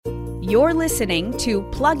You're listening to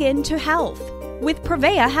Plug Into Health with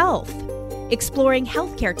Prevea Health, exploring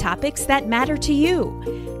healthcare topics that matter to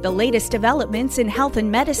you, the latest developments in health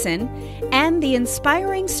and medicine, and the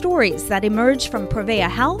inspiring stories that emerge from Prevea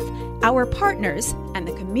Health, our partners, and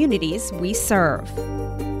the communities we serve.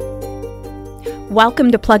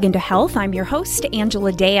 Welcome to Plug Into Health. I'm your host,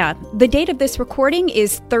 Angela Dea. The date of this recording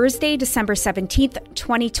is Thursday, December 17th,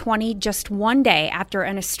 2020, just one day after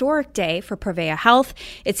an historic day for Prevea Health,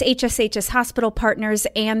 its HSHS hospital partners,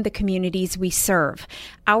 and the communities we serve.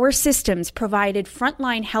 Our systems provided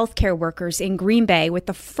frontline healthcare workers in Green Bay with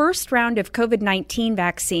the first round of COVID-19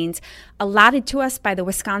 vaccines allotted to us by the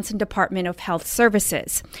Wisconsin Department of Health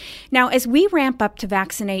Services. Now, as we ramp up to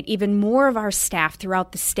vaccinate even more of our staff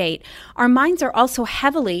throughout the state, our minds are also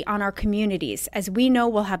heavily on our communities, as we know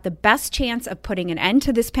we'll have the best chance of putting an end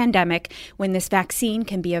to this pandemic when this vaccine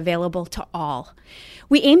can be available to all.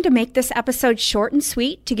 We aim to make this episode short and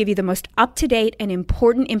sweet to give you the most up-to-date and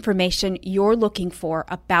important information you're looking for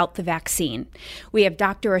about the vaccine. We have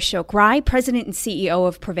Dr. Ashok Rai, President and CEO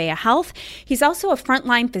of Prevea Health. He's also a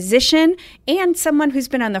frontline physician and someone who's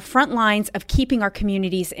been on the front lines of keeping our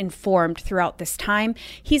communities informed throughout this time.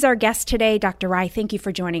 He's our guest today. Dr. Rai, thank you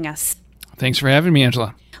for joining us. Thanks for having me,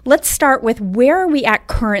 Angela. Let's start with where are we at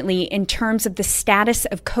currently in terms of the status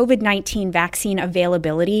of COVID-19 vaccine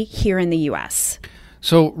availability here in the U.S.?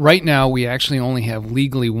 So right now, we actually only have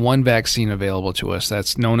legally one vaccine available to us.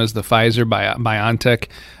 That's known as the Pfizer-BioNTech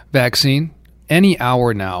vaccine. Any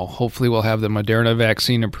hour now, hopefully we'll have the Moderna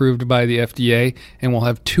vaccine approved by the FDA, and we'll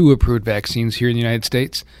have two approved vaccines here in the United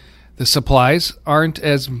States. The supplies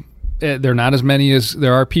they're not as many as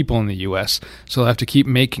there are people in the U.S., so they'll have to keep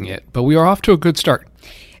making it. But we are off to a good start.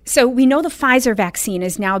 So we know the Pfizer vaccine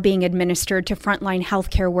is now being administered to frontline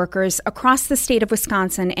healthcare workers across the state of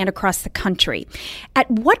Wisconsin and across the country. At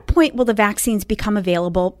what point will the vaccines become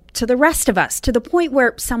available to the rest of us, to the point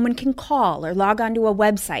where someone can call or log onto a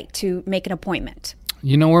website to make an appointment?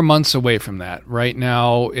 You know, we're months away from that. Right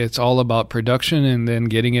now, it's all about production and then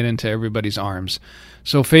getting it into everybody's arms.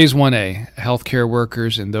 So phase 1A, healthcare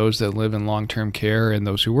workers and those that live in long-term care and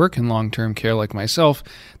those who work in long-term care like myself,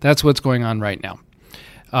 that's what's going on right now.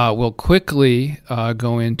 We'll quickly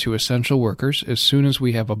go into essential workers as soon as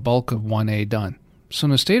we have a bulk of 1A done. So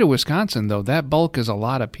in the state of Wisconsin, though, that bulk is a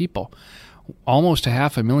lot of people. Almost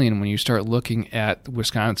 500,000 when you start looking at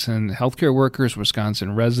Wisconsin healthcare workers,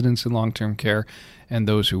 Wisconsin residents in long-term care, and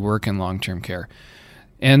those who work in long-term care.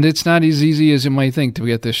 And it's not as easy as you might think to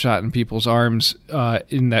get this shot in people's arms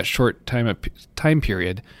in that short time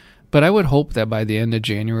period. But I would hope that by the end of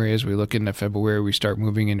January, as we look into February, we start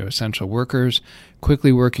moving into essential workers,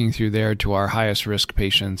 quickly working through there to our highest risk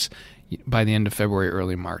patients by the end of February,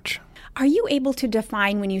 early March. Are you able to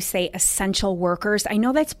define when you say essential workers? I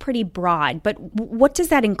know that's pretty broad, but what does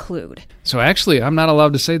that include? So actually, I'm not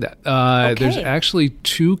allowed to say that. Okay. There's actually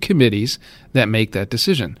two committees that make that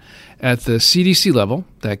decision. At the CDC level,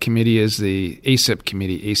 that committee is the ACIP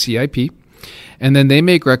committee, ACIP. And then they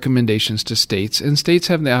make recommendations to states, and states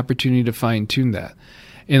have the opportunity to fine-tune that.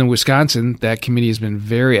 In Wisconsin, that committee has been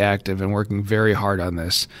very active and working very hard on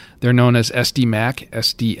this. They're known as SDMAC,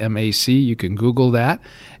 SDMAC. You can Google that.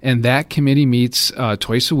 And that committee meets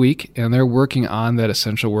twice a week, and they're working on that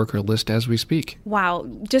essential worker list as we speak. Wow,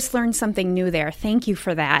 just learned something new there. Thank you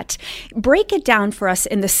for that. Break it down for us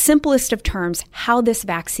in the simplest of terms how this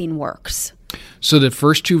vaccine works. So the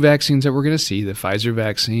first two vaccines that we're going to see, the Pfizer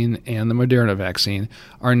vaccine and the Moderna vaccine,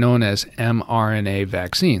 are known as mRNA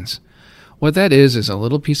vaccines. What that is a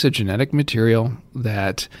little piece of genetic material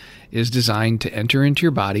that is designed to enter into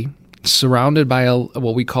your body, surrounded by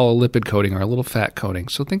what we call a lipid coating or a little fat coating.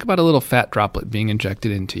 So think about a little fat droplet being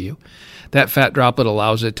injected into you. That fat droplet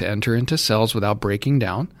allows it to enter into cells without breaking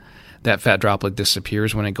down. That fat droplet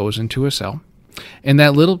disappears when it goes into a cell. And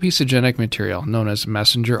that little piece of genetic material, known as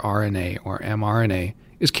messenger RNA or mRNA,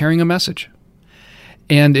 is carrying a message.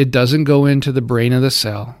 And it doesn't go into the brain of the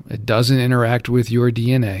cell. It doesn't interact with your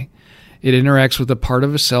DNA. It interacts with a part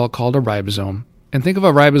of a cell called a ribosome. And think of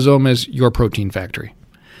a ribosome as your protein factory.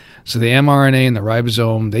 So the mRNA and the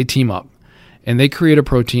ribosome, they team up. And they create a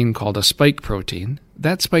protein called a spike protein.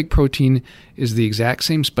 That spike protein is the exact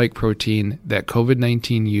same spike protein that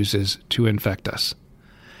COVID-19 uses to infect us.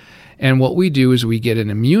 And what we do is we get an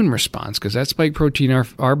immune response, because that spike protein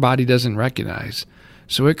our body doesn't recognize.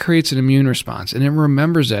 So it creates an immune response, and it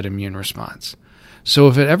remembers that immune response. So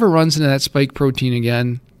if it ever runs into that spike protein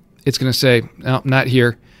again, it's going to say, no, not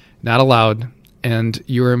here, not allowed, and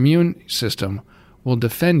your immune system will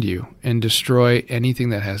defend you and destroy anything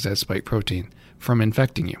that has that spike protein from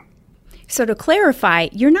infecting you. So to clarify,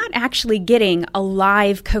 you're not actually getting a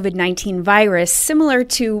live COVID-19 virus similar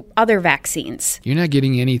to other vaccines. You're not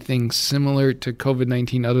getting anything similar to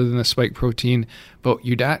COVID-19 other than the spike protein, but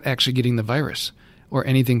you're not actually getting the virus or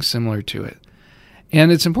anything similar to it.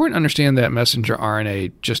 And it's important to understand that messenger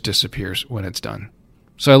RNA just disappears when it's done.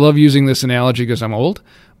 So I love using this analogy because I'm old,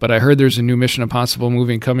 but I heard there's a new Mission Impossible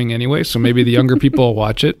movie coming anyway, so maybe the younger people will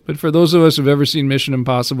watch it. But for those of us who've ever seen Mission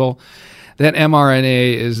Impossible, that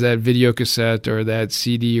mRNA is that video cassette or that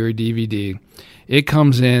CD or DVD. It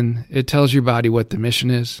comes in, it tells your body what the mission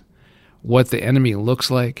is, what the enemy looks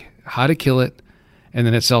like, how to kill it, and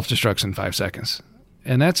then it self-destructs in 5 seconds.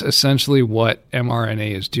 And that's essentially what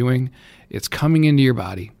mRNA is doing. It's coming into your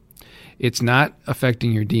body. It's not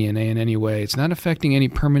affecting your DNA in any way. It's not affecting any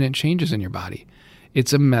permanent changes in your body.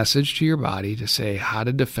 It's a message to your body to say how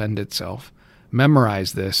to defend itself.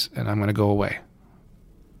 Memorize this, and I'm going to go away.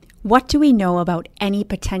 What do we know about any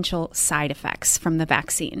potential side effects from the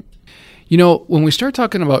vaccine? You know, when we start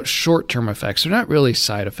talking about short-term effects, they're not really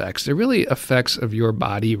side effects. They're really effects of your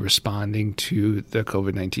body responding to the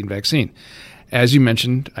COVID-19 vaccine. As you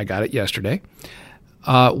mentioned, I got it yesterday.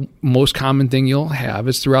 Most common thing you'll have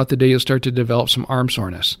is throughout the day you'll start to develop some arm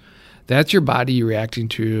soreness. That's your body reacting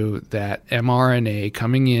to that mRNA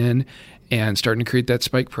coming in and starting to create that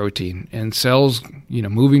spike protein and cells,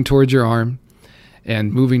 moving towards your arm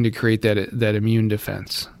and moving to create that immune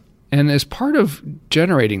defense. And as part of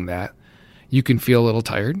generating that, you can feel a little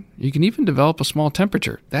tired. You can even develop a small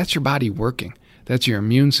temperature. That's your body working. That's your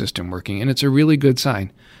immune system working, and it's a really good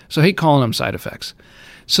sign. So I hate calling them side effects.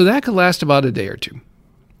 So that could last about a day or two.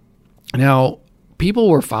 Now, people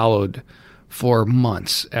were followed for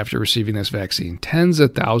months after receiving this vaccine. Tens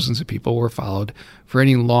of thousands of people were followed for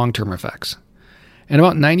any long-term effects. And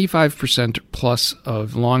about 95% plus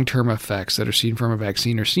of long-term effects that are seen from a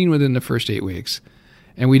vaccine are seen within the first 8 weeks.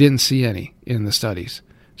 And we didn't see any in the studies.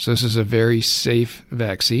 So this is a very safe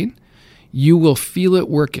vaccine. You will feel it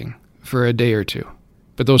working for a day or two.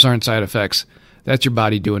 But those aren't side effects. That's your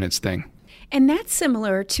body doing its thing. And that's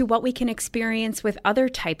similar to what we can experience with other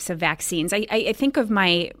types of vaccines. I think of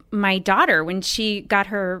my daughter when she got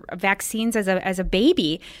her vaccines as a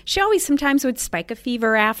baby. She always sometimes would spike a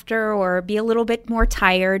fever after or be a little bit more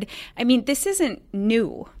tired. I mean, this isn't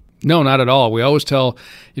new. No, not at all. We always tell,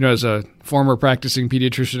 as a former practicing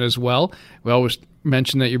pediatrician as well, we always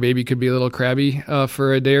mention that your baby could be a little crabby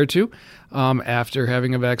for a day or two after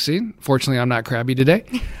having a vaccine. Fortunately, I'm not crabby today,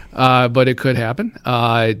 but it could happen.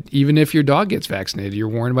 Even if your dog gets vaccinated, you're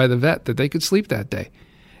warned by the vet that they could sleep that day.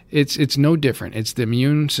 It's no different. It's the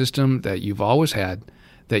immune system that you've always had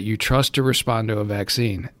that you trust to respond to a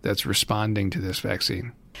vaccine that's responding to this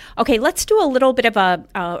vaccine. Okay, let's do a little bit of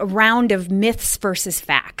a round of myths versus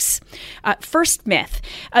facts. First myth,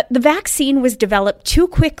 the vaccine was developed too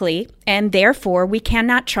quickly, and therefore we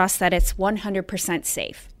cannot trust that it's 100%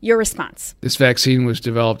 safe. Your response? This vaccine was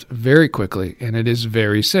developed very quickly, and it is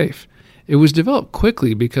very safe. It was developed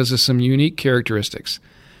quickly because of some unique characteristics.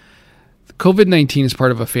 COVID-19 is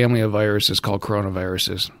part of a family of viruses called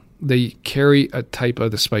coronaviruses. They carry a type of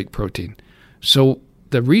the spike protein. So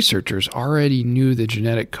the researchers already knew the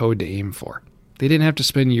genetic code to aim for. They didn't have to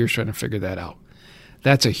spend years trying to figure that out.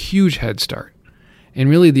 That's a huge head start. And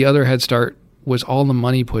really the other head start was all the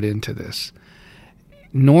money put into this.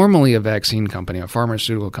 Normally a vaccine company, a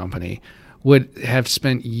pharmaceutical company, would have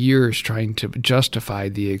spent years trying to justify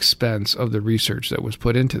the expense of the research that was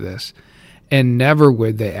put into this. And never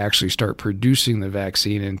would they actually start producing the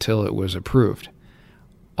vaccine until it was approved.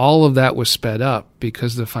 All of that was sped up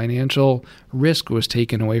because the financial risk was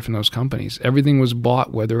taken away from those companies. Everything was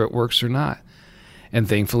bought whether it works or not. And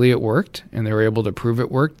thankfully it worked, and they were able to prove it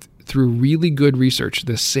worked through really good research.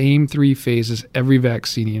 The same 3 phases every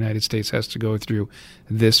vaccine in the United States has to go through,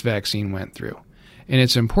 this vaccine went through. And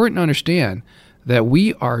it's important to understand that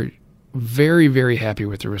we are very, very happy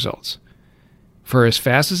with the results. For as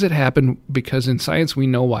fast as it happened, because in science we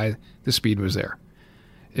know why the speed was there.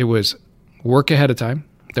 It was work ahead of time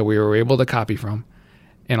that we were able to copy from,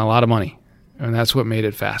 and a lot of money. And that's what made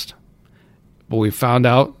it fast. But we found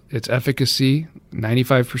out its efficacy,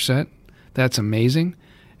 95%. That's amazing.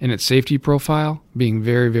 And its safety profile being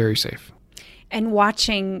very, very safe. And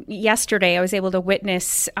watching yesterday, I was able to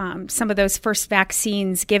witness some of those first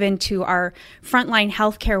vaccines given to our frontline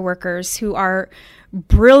healthcare workers who are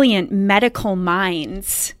brilliant medical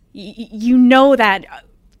minds. You know that,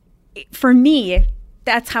 for me,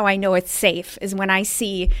 that's how I know it's safe, is when I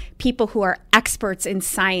see people who are experts in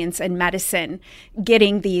science and medicine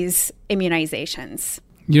getting these immunizations.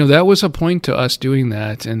 That was a point to us doing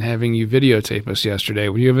that and having you videotape us yesterday.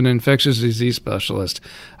 When you have an infectious disease specialist,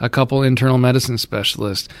 a couple internal medicine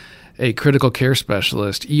specialists, a critical care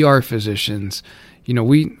specialist, ER physicians.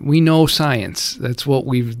 We know science. That's what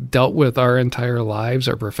we've dealt with our entire lives,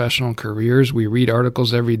 our professional careers. We read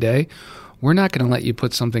articles every day. We're not going to let you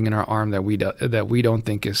put something in our arm that we don't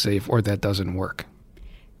think is safe or that doesn't work.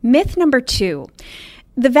 Myth number 2.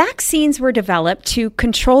 The vaccines were developed to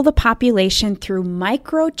control the population through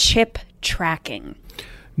microchip tracking.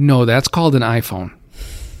 No, that's called an iPhone.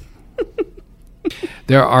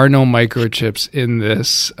 There are no microchips in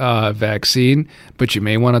this vaccine, but you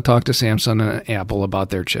may want to talk to Samsung and Apple about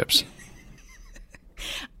their chips.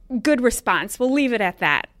 Good response. We'll leave it at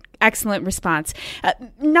that. Excellent response.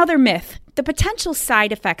 Another myth, the potential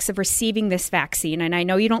side effects of receiving this vaccine, and I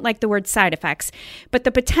know you don't like the word side effects, but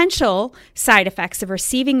the potential side effects of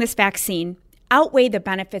receiving this vaccine outweigh the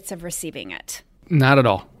benefits of receiving it. Not at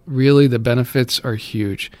all. Really, the benefits are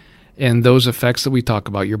huge. And those effects that we talk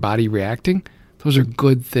about, your body reacting, those are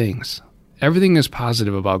good things. Everything is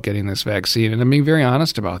positive about getting this vaccine, and I'm being very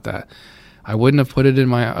honest about that. I wouldn't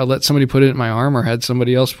have let somebody put it in my arm or had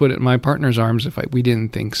somebody else put it in my partner's arms if we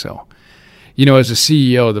didn't think so. As a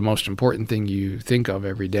CEO, the most important thing you think of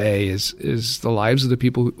every day is the lives of the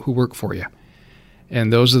people who work for you.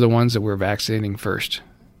 And those are the ones that we're vaccinating first.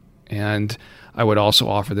 And I would also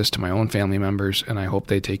offer this to my own family members, and I hope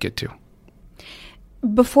they take it too.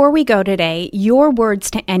 Before we go today, your words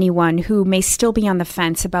to anyone who may still be on the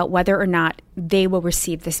fence about whether or not they will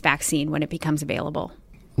receive this vaccine when it becomes available.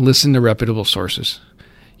 Listen to reputable sources.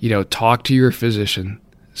 Talk to your physician.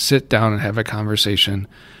 Sit down and have a conversation.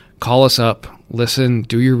 Call us up. Listen.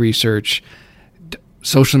 Do your research.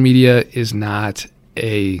 Social media is not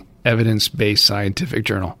a evidence-based scientific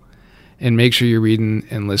journal. And make sure you're reading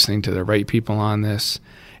and listening to the right people on this.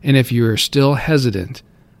 And if you are still hesitant,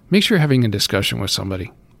 make sure you're having a discussion with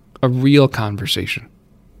somebody. A real conversation.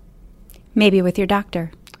 Maybe with your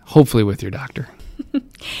doctor. Hopefully with your doctor.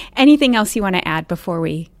 Anything else you want to add before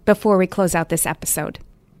we close out this episode?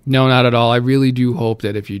 No, not at all. I really do hope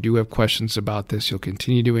that if you do have questions about this, you'll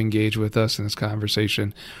continue to engage with us in this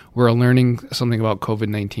conversation. We're learning something about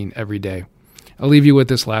COVID-19 every day. I'll leave you with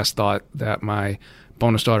this last thought that my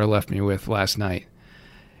bonus daughter left me with last night.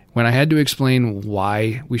 When I had to explain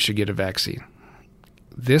why we should get a vaccine,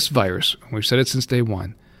 this virus, we've said it since day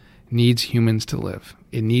one, needs humans to live.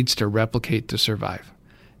 It needs to replicate to survive.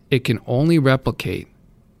 It can only replicate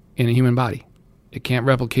in a human body. It can't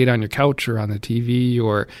replicate on your couch or on the TV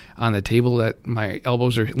or on the table that my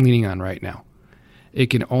elbows are leaning on right now. It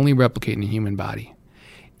can only replicate in a human body.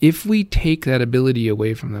 If we take that ability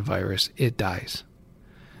away from the virus, it dies.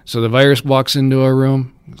 So the virus walks into a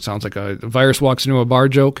room, sounds like the virus walks into a bar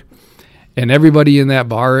joke, and everybody in that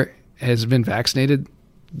bar has been vaccinated,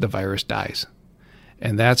 the virus dies.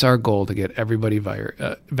 And that's our goal, to get everybody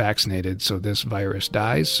vaccinated so this virus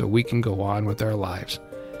dies so we can go on with our lives.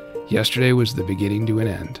 Yesterday was the beginning to an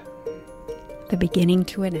end. The beginning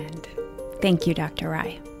to an end. Thank you, Dr.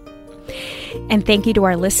 Rai. And thank you to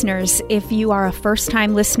our listeners. If you are a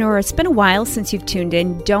first-time listener or it's been a while since you've tuned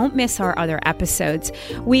in, don't miss our other episodes.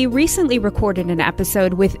 We recently recorded an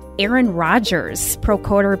episode with Aaron Rodgers, pro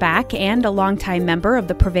quarterback and a longtime member of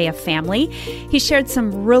the Prevea family. He shared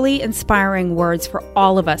some really inspiring words for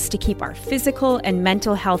all of us to keep our physical and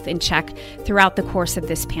mental health in check throughout the course of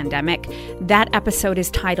this pandemic. That episode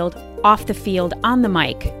is titled Off the Field, on the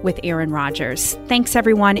Mic with Aaron Rodgers. Thanks,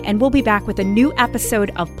 everyone, and we'll be back with a new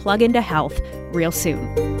episode of Plug Into Health real soon.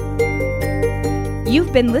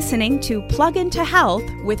 You've been listening to Plug Into Health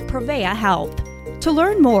with Prevea Health. To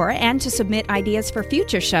learn more and to submit ideas for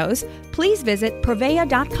future shows, please visit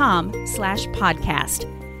prevea.com/podcast.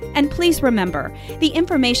 And please remember, the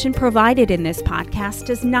information provided in this podcast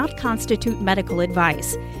does not constitute medical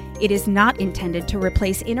advice. It is not intended to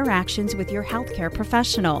replace interactions with your healthcare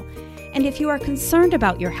professional. And if you are concerned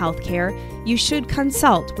about your healthcare, you should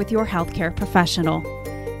consult with your healthcare professional.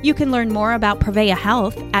 You can learn more about Prevea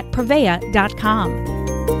Health at prevea.com.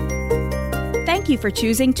 Thank you for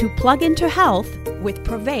choosing to plug into health with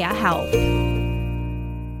Prevea Health.